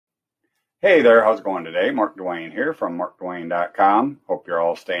Hey there, how's it going today? Mark Dwayne here from markdwayne.com. Hope you're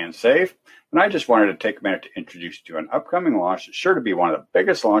all staying safe. And I just wanted to take a minute to introduce you to an upcoming launch. It's sure to be one of the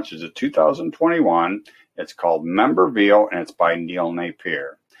biggest launches of 2021. It's called Membervio, and it's by Neil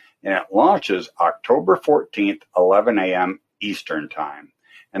Napier. And it launches October 14th, 11 a.m. Eastern Time.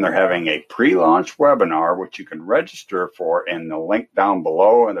 And they're having a pre-launch webinar, which you can register for in the link down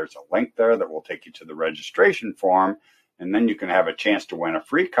below. And there's a link there that will take you to the registration form. And then you can have a chance to win a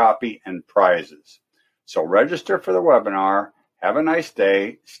free copy and prizes. So register for the webinar. Have a nice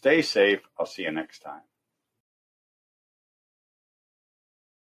day. Stay safe. I'll see you next time.